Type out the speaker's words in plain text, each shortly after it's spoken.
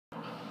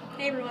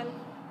Hey everyone,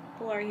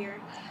 Laura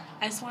here.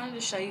 I just wanted to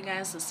show you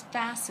guys this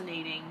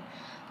fascinating,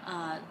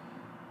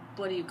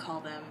 what do you call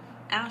them?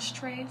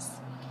 Ashtrays?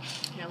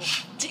 Here,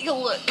 take a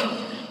look.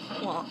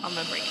 Well, I'm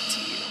gonna bring it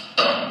to you.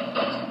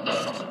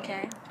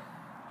 Okay?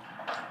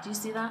 Do you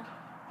see that?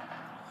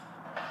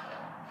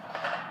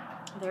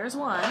 There's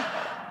one.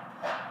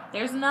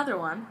 There's another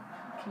one.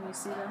 Can you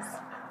see this?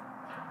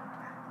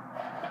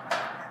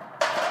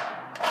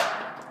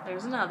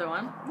 There's another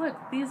one. Look,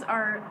 these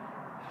are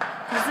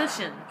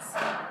positions.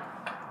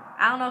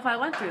 I don't know if I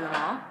went through them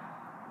all.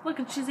 Look,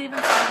 and she's even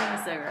smoking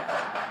a cigarette.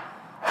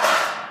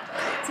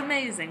 It's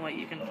amazing what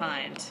you can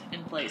find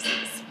in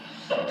places.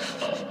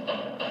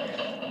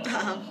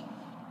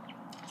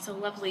 So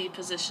lovely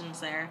positions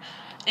there.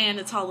 And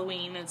it's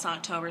Halloween, it's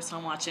October, so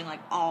I'm watching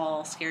like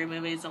all scary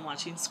movies. I'm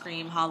watching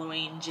Scream,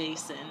 Halloween,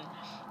 Jason,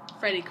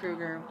 Freddy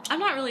Krueger. I'm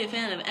not really a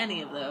fan of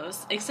any of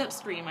those, except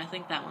Scream. I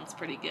think that one's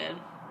pretty good.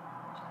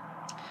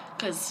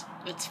 Because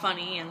it's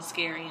funny and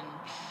scary and,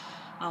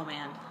 oh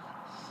man.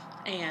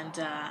 And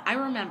I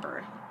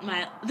remember,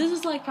 this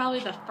is like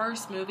probably the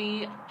first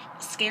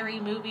scary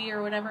movie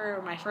or whatever,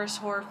 or my first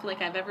horror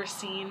flick I've ever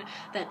seen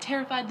that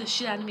terrified the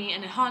shit out of me,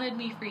 and it haunted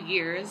me for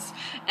years,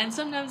 and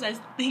sometimes I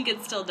think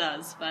it still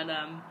does, but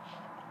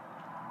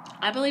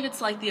I believe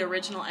it's like the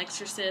original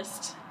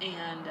Exorcist,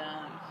 and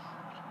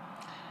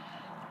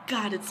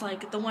God, it's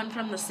like the one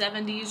from the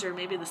 70s or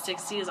maybe the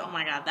 60s. Oh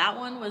my God, that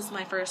one was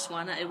my first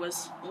one. It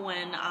was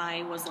when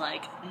I was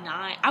like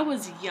 9. I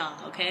was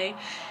young, okay?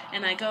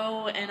 And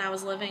I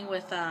was living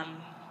with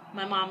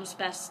my mom's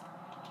best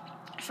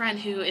friend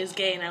who is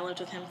gay, and I lived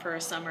with him for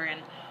a summer,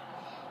 and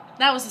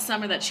that was a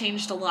summer that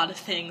changed a lot of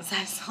things.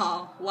 I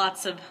saw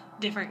lots of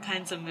different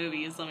kinds of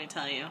movies, let me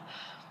tell you.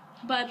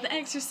 But The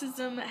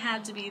Exorcism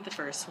had to be the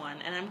first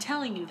one, and I'm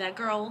telling you, that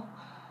girl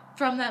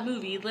from that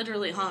movie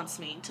literally haunts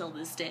me till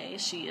this day.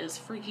 She is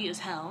freaky as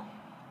hell.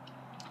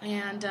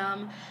 And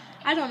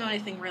I don't know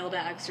anything real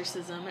about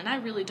exorcism, and I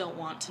really don't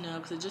want to know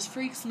because it just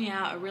freaks me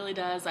out. It really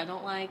does. I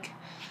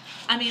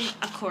mean,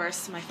 of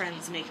course, my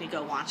friends make me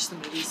go watch the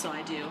movie, so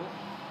I do.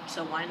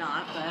 So why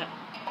not? But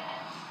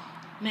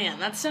man,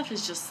 that stuff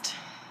is just,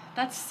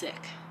 that's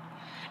sick.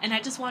 And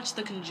I just watched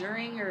The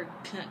Conjuring or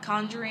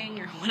Conjuring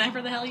or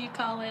whatever the hell you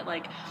call it.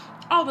 Like,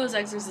 all those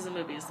exorcism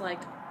movies.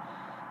 Like,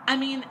 I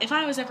mean, if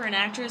I was ever an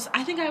actress,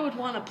 I think I would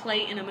want to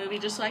play in a movie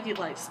just so I could,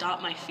 like, stop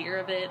my fear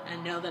of it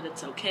and know that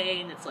it's okay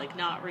and it's, like,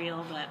 not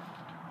real. But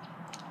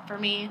for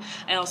me,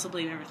 I also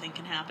believe everything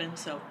can happen,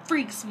 so it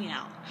freaks me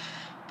out.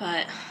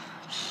 But,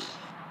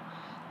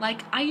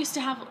 like, I used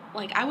to have,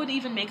 like, I would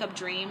even make up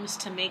dreams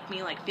to make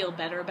me, like, feel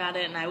better about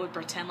it, and I would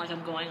pretend like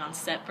I'm going on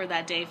set for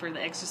that day for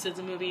the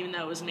Exorcism movie, even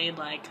though it was made,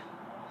 like,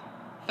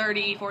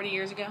 30, 40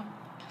 years ago.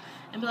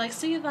 And be like,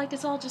 see, like,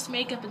 it's all just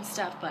makeup and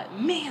stuff, but,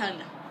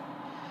 man,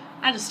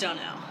 I just don't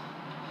know.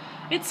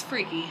 It's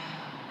freaky.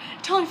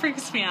 It totally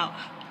freaks me out.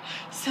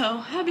 So,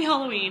 happy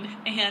Halloween.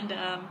 And,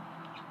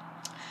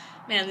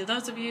 man,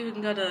 those of you who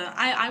can go to,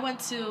 I went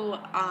to,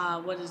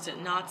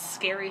 Knott's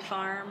Scary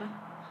Farm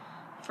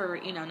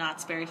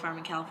Knott's Berry Farm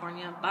in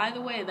California. By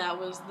the way, that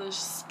was the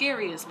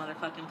scariest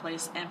motherfucking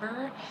place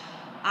ever.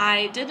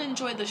 I did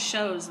enjoy the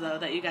shows, though,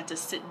 that you got to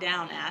sit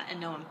down at and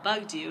no one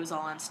bugged you. It was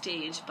all on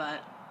stage,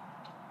 but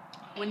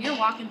when you're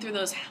walking through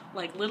those,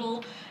 like,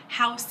 little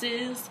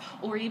houses,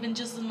 or even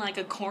just in, like,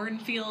 a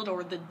cornfield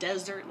or the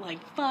desert,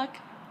 like, fuck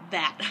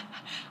that.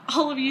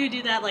 All of you who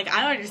do that, like,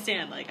 I don't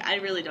understand. Like, I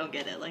really don't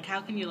get it. Like,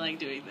 how can you like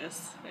doing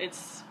this?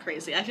 It's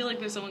crazy. I feel like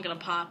there's someone gonna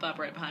pop up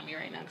right behind me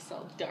right now because it's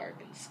all dark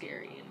and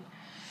scary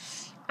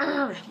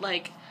and,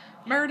 like,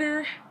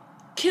 murder,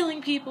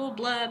 killing people,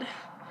 blood,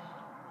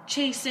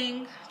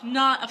 chasing,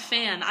 not a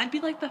fan. I'd be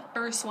like the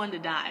first one to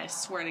die, I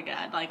swear to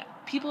God. Like,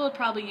 people would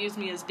probably use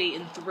me as bait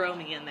and throw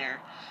me in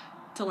there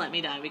to let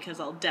me die, because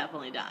I'll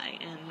definitely die.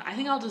 And I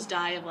think I'll just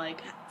die of,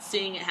 like,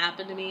 seeing it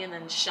happen to me, and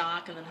then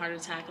shock, and then heart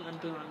attack, and then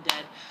boom, I'm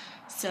dead.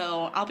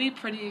 So I'll be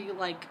pretty,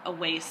 like, a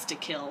waste to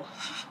kill.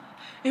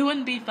 It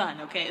wouldn't be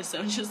fun, okay?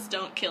 So just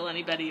don't kill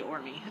anybody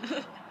or me.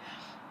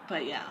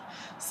 But yeah,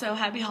 so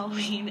happy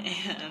Halloween,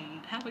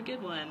 and have a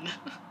good one.